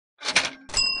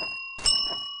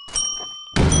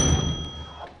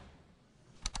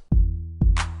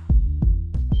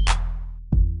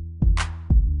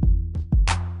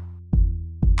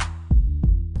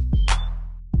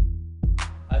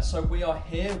So we are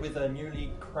here with a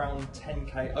newly crowned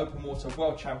 10K open water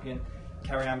world champion,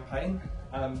 Keri-Anne Payne.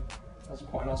 That's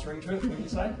quite a nice ring to it, wouldn't you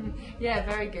say? Yeah,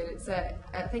 very good. It's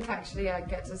I think actually I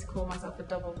get to call myself a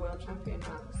double world champion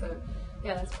now. So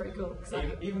yeah, that's pretty cool.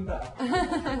 Even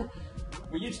better.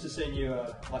 We're used to seeing you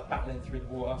like battling through the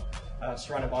water,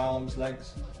 surrounded by arms,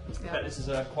 legs. Yeah. But this is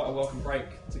quite a welcome break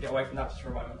to get away from that just for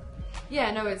a moment.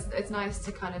 Yeah, no, it's nice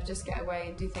to kind of just get away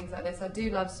and do things like this. I do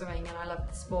love swimming and I love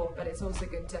the sport, but it's also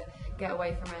good to get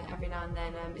away from it every now and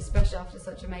then, especially after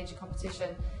such a major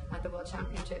competition like the World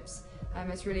Championships.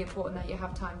 It's really important that you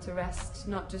have time to rest,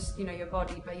 not just your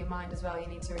body, but your mind as well. You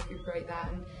need to recuperate that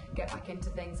and get back into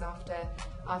things after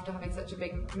having such a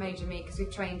big major meet, because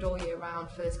we've trained all year round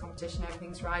for this competition.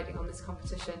 Everything's riding on this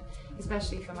competition,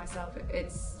 especially for myself.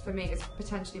 For me it's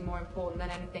potentially more important than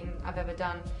anything I've ever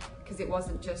done, because it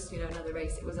wasn't just another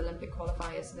race. It was Olympic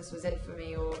qualifiers, so this was it for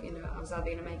me, or I was either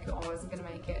going to make it or I wasn't going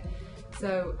to make it.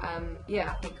 So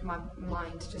yeah, I think my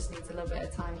mind just needs a little bit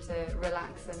of time to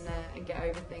relax and get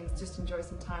over things, just enjoy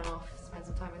some time off, spend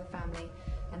some time with the family,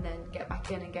 and then get back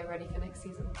in and get ready for next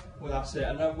season. Well, that's it,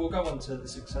 and we'll go on to the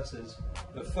successes.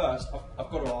 But first, I've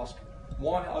got to ask,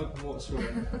 why open water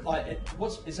swimming?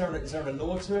 Is there an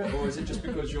allure to it, or is it just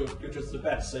because you're just the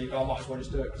best, so you go, I might as well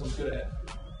just do it because I'm good at it?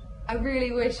 I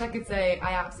really wish I could say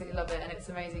I absolutely love it and it's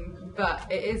amazing, but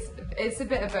it's a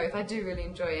bit of both. I do really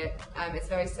enjoy it. It's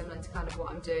very similar to kind of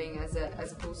what I'm doing as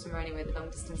a pool swimmer anyway, the long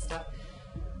distance stuff.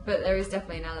 But there is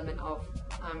definitely an element of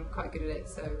I'm quite good at it,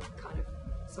 so kind of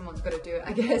someone's got to do it,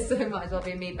 I guess, so it might as well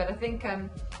be me. But I think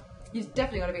you've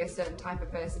definitely got to be a certain type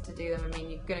of person to do them. I mean,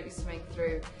 you're going to be swimming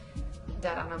through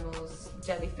dead animals,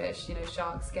 jellyfish,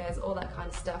 sharks, scares, all that kind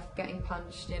of stuff, getting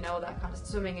punched, all that kind of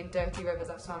swimming in dirty rivers.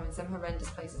 I've swum in some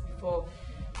horrendous places before,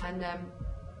 and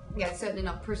yeah, it's certainly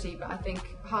not pretty, but I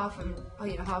think half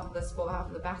of the sport, half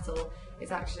of the battle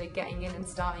is actually getting in and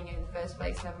starting it in the first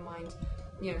place, never mind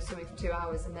swimming for 2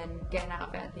 hours and then getting out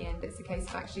of it at the end. It's a case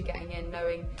of actually getting in,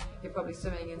 knowing you're probably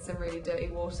swimming in some really dirty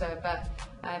water. But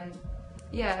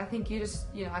yeah, I think you just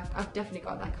I've definitely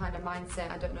got that kind of mindset.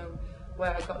 I don't know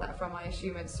where I got that from. I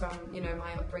assume it's from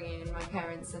my upbringing and my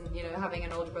parents, and having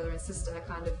an older brother and sister. I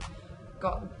kind of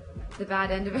got the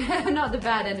bad end of it, not the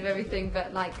bad end of everything,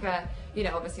 but like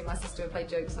obviously my sister would play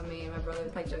jokes on me and my brother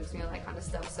would play jokes on me, all that kind of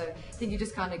stuff. So I think you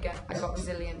just kind of I got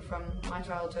resilient from my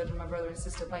childhood and my brother and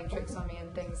sister playing tricks on me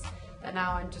and things, and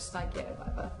now I'm just like, yeah,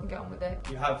 whatever, I'll get on with it.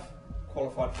 You have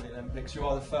qualified for the Olympics. You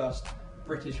are the first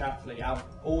British athlete out of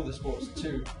all the sports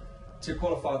to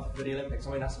qualify for the Olympics.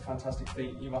 I mean, that's a fantastic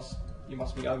feat. You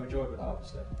must be overjoyed with that,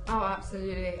 obviously. Oh,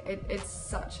 absolutely. It's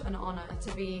such an honour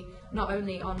to be not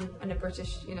only on a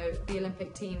British, the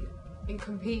Olympic team, in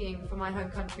competing for my home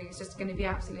country is just going to be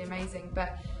absolutely amazing,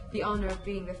 but the honour of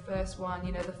being the first one,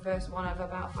 the first one of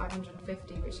about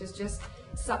 550, which is just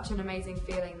such an amazing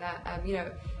feeling that,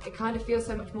 it kind of feels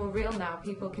so much more real now.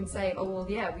 People can say, oh, well,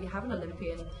 yeah, we have an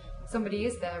Olympian. Somebody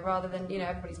is there, rather than,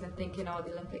 everybody's been thinking, oh,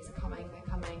 the Olympics are coming, they're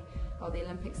coming. Oh, the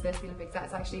Olympics this, the Olympics that.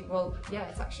 It's actually, well, yeah,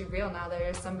 it's actually real now. There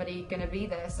is somebody going to be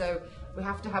there, so we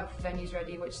have to have the venues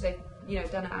ready, which they've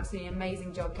done an absolutely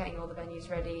amazing job getting all the venues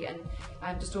ready and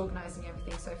just organising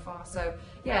everything so far. So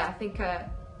yeah, I think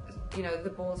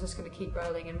the ball's just going to keep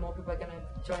rolling and more people are going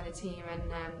to join the team, and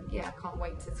yeah, I can't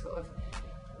wait to sort of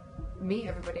meet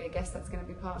everybody. I guess that's going to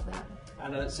be part of that.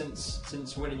 And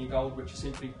since winning your gold, which you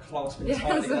seem to be clasping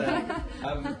tightly there,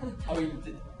 I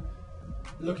mean,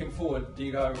 looking forward, do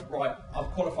you go, right,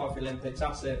 I've qualified for the Olympics,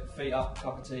 that's it, feet up,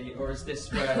 cup of tea, or is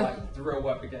this where like the real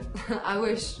work begins? I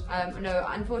wish. No,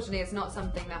 unfortunately it's not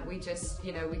something that we just,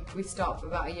 we stop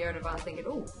about a year in advance thinking,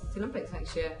 oh, it's Olympics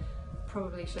next year,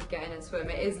 probably should get in and swim.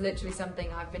 It is literally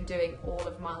something I've been doing all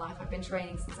of my life. I've been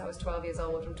training since I was 12 years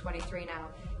old. I'm 23 now.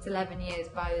 It's 11 years.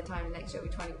 By the time next year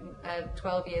it'll be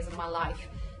 12 years of my life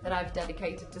that I've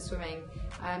dedicated to swimming,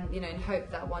 in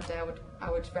hope that one day I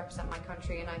would represent my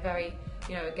country. And I very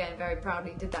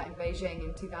proudly did that in Beijing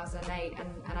in 2008,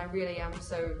 and I really am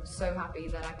so happy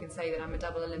that I can say that I'm a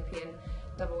double Olympian,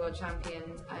 double world champion.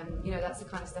 That's the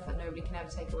kind of stuff that nobody can ever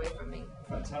take away from me.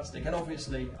 Fantastic. And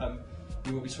obviously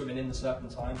you will be swimming in the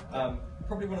Serpentine,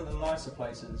 probably one of the nicer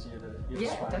places you've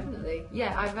yeah, swam. Definitely.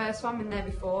 Yeah, I've swum in there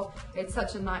before. It's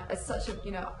such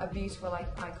a beautiful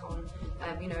icon,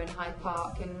 in Hyde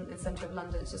Park in the centre of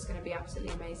London. It's just going to be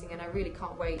absolutely amazing, and I really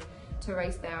can't wait to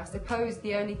race there. I suppose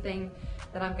the only thing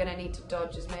that I'm going to need to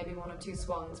dodge is maybe 1 or 2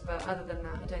 swans, but other than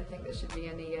that I don't think there should be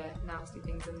any nasty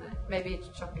things in there. Maybe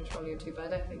a shopping trolley or 2, but I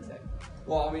don't think so.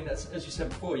 Well, I mean, as you said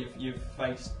before, you've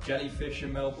faced jellyfish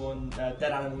in Melbourne,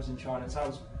 dead animals in China. It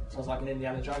sounds like an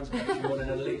Indiana Jones movie more than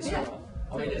an elite swimmer.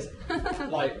 I mean, is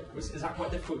that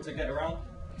quite difficult to get around?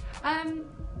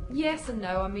 Yes and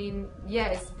no. I mean, yeah,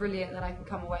 it's brilliant that I can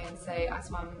come away and say I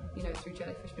swam, you know, through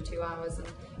Jellyfish for 2 hours, and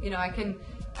you know, I can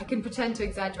pretend to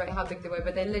exaggerate how big they were,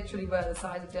 but they literally were the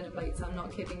size of dinner plates. I'm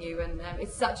not kidding you, and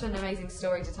it's such an amazing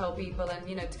story to tell people, and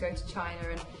you know, to go to China,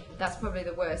 and that's probably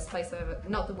the worst place I've ever,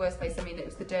 not the worst place, I mean, it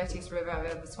was the dirtiest river I've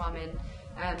ever swam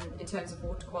in terms of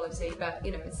water quality, but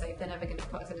you know, it's safe. They're never going to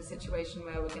put us in a situation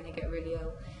where we're going to get really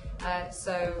ill.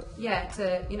 So yeah,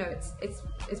 you know,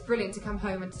 it's brilliant to come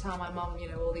home and to tell my mum, you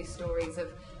know, all these stories of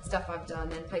stuff I've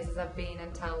done and places I've been,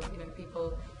 and tell, you know,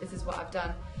 people this is what I've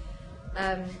done.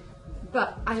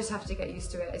 But I just have to get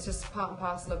used to it. It's just part and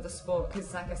parcel of the sport,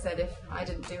 because like I said, if I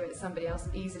didn't do it, somebody else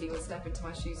easily would step into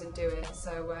my shoes and do it.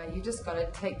 So you just got to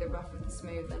take the rough with the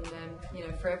smooth, and you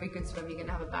know, for every good swim you're going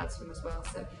to have a bad swim as well,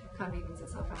 so it kind of evens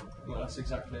itself out. Well, that's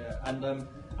exactly it. And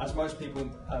as most people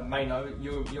may know,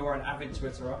 you're an avid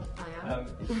Twitterer. I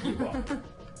am.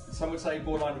 Some would say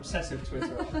borderline obsessive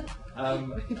Twitterer.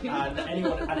 And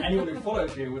anyone who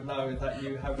follows you would know that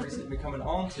you have recently become an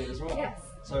auntie as well. Yes.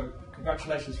 So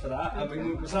congratulations for that. I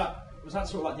mean, was that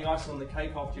sort of like the icing on the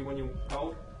cake after you won your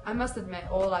gold? I must admit,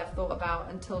 all I've thought about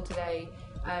until today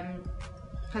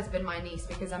has been my niece,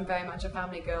 because I'm very much a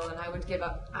family girl, and I would give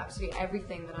up absolutely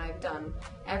everything that I've done,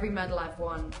 every medal I've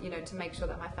won, you know, to make sure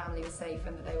that my family was safe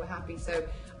and that they were happy. So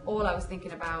all I was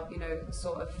thinking about, you know,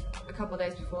 sort of a couple of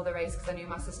days before the race, because I knew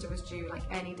my sister was due like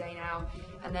any day now,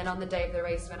 and then on the day of the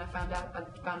race, when I found out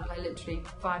like literally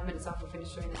 5 minutes after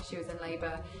finishing that she was in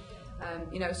labour.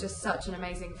 You know, it was just such an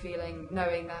amazing feeling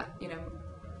knowing that, you know,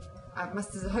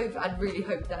 I'd really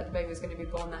hoped that the baby was going to be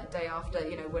born that day after,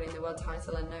 you know, winning the world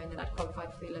title and knowing that I'd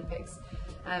qualified for the Olympics.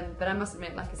 But I must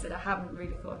admit, like I said, I haven't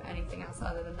really thought of anything else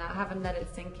other than that. I haven't let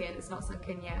it sink in. It's not sunk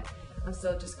in yet. I'm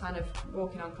still just kind of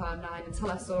walking on cloud 9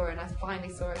 until I saw her, and I finally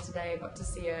saw her today. I got to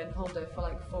see her and hold her for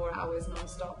like 4 hours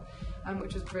non-stop,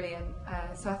 which was brilliant.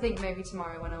 So I think maybe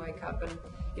tomorrow when I wake up, and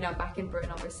you know, I'm back in Britain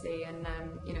obviously, and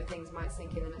you know, things might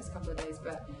sink in the next couple of days,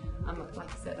 but like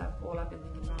I said, all I've been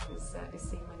thinking about is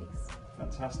seeing my niece.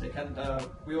 Fantastic. And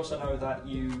we also know that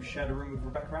you shared a room with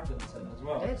Rebecca Atherton as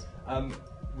well. I did.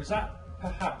 Was that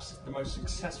perhaps the most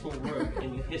successful room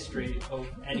in the history of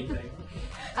anything?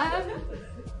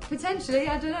 Potentially,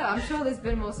 I don't know. I'm sure there's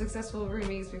been more successful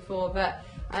roomies before, but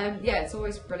yeah, it's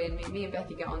always brilliant. Me and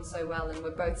Becky get on so well, and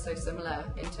we're both so similar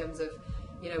in terms of,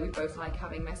 you know, we both like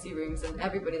having messy rooms, and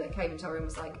everybody that came into our room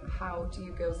was like, how do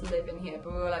you girls live in here?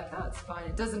 But we were like, oh, it's fine.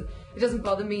 It doesn't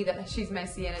bother me that she's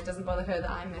messy, and it doesn't bother her that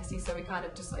I'm messy, so we kind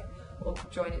of just like all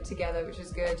join it together, which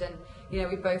is good. And you know,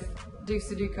 we both do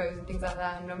Sudokus and things like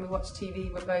that, and when we watch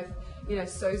TV, we're both, you know,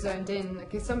 so zoned in.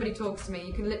 Like if somebody talks to me,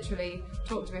 you can literally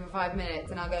talk to me for 5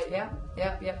 minutes and I'll go, yeah,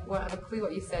 won't have a clue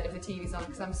what you said if the TV's on,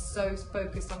 because I'm so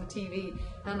focused on the TV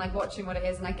and like watching what it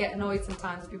is. And I get annoyed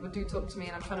sometimes if people do talk to me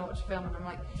and I'm trying to watch a film and I'm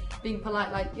like being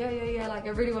polite, like yeah, like I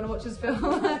really want to watch this film.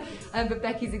 But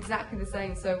Becky's exactly the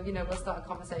same, so you know, we'll start a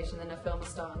conversation, then a film will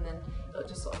start, and then it'll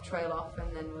just sort of trail off,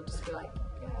 and then we'll just be like,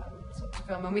 yeah, let's watch a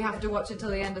film, and we have to watch it till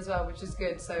the end as well, which is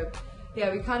good. So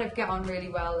yeah, we kind of get on really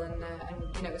well, and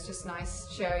you know, it's just nice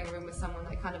sharing a room with someone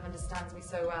that kind of understands me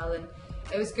so well. And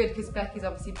it was good because Becky's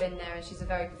obviously been there, and she's a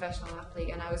very professional athlete,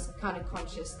 and I was kind of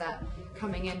conscious that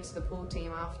coming into the pool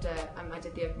team after I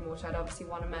did the open water, I'd obviously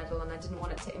won a medal, and I didn't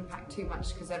want it to impact too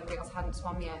much because everybody else hadn't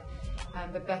swum yet.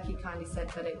 But Becky kindly said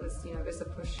that it was, you know, it was a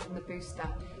push and the boost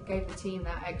that gave the team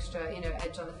that extra, you know,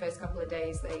 edge on the first couple of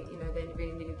days. They, you know, they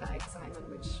really needed that excitement,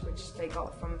 which they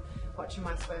got from watching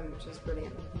my swim, which was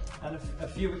brilliant. And a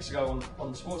few weeks ago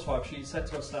on Sportsvibe, she said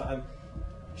to us that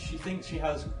she thinks she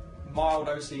has mild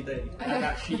OCD, and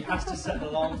that she has to set an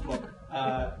alarm clock.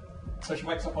 So she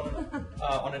wakes up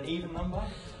on an even number.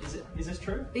 Is this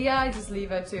true? Yeah, I just leave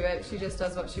her to it. She just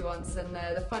does what she wants. And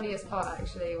the funniest part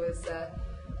actually was,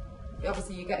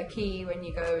 obviously you get a key when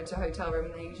you go to a hotel room,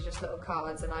 and they're usually just little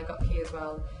cards, and I got a key as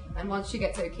well. And once she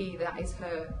gets her key, that is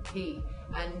her key.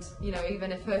 And you know,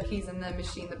 even if her key's in the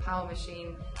machine, the power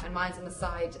machine, and mine's on the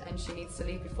side, and she needs to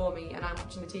leave before me, and I'm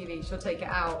watching the TV, she'll take it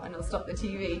out and I'll stop the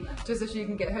TV just so she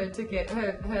can get her ticket,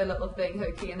 her little thing,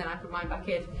 her key, and then I put mine back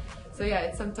in. So yeah,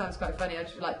 it's sometimes quite funny. I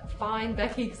just be like, fine,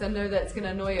 Becky, because I know that it's going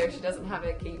to annoy her if she doesn't have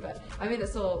her key. But I mean,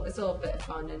 it's all a bit of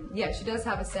fun. And yeah, she does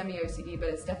have a semi-OCD, but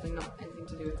it's definitely not anything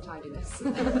to do with tidiness.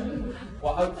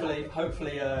 Well,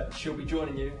 hopefully she'll be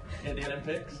joining you in the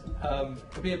Olympics.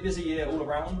 It'll be a busy year all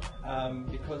around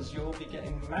because you'll be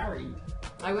getting married.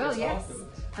 I will, yes.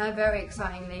 Very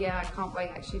excitingly, yeah, I can't wait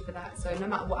actually for that. So no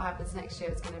matter what happens next year,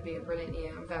 it's going to be a brilliant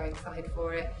year. I'm very excited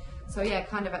for it. So yeah,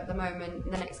 kind of at the moment,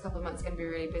 the next couple of months going to be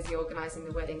really busy organising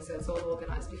the wedding, so it's all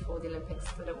organised before the Olympics.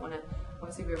 So I don't want to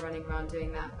obviously be running around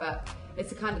doing that, but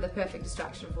it's a kind of the perfect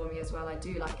distraction for me as well. I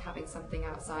do like having something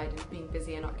outside and being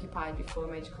busy and occupied before a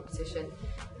major competition.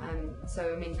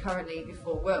 So I mean, currently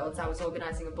before Worlds, I was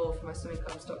organising a ball for my swimming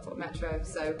club, Stockport Metro.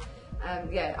 So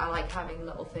yeah, I like having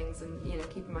little things and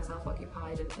keeping myself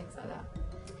occupied and things like that.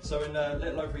 So in a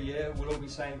little over a year, we'll all be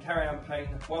saying Keri-Anne Payne,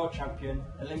 World Champion,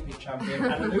 Olympic Champion,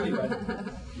 and a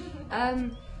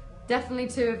newlywed. Definitely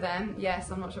 2 of them.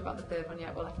 Yes, I'm not sure about the 3rd one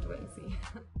yet. We'll have to wait and see.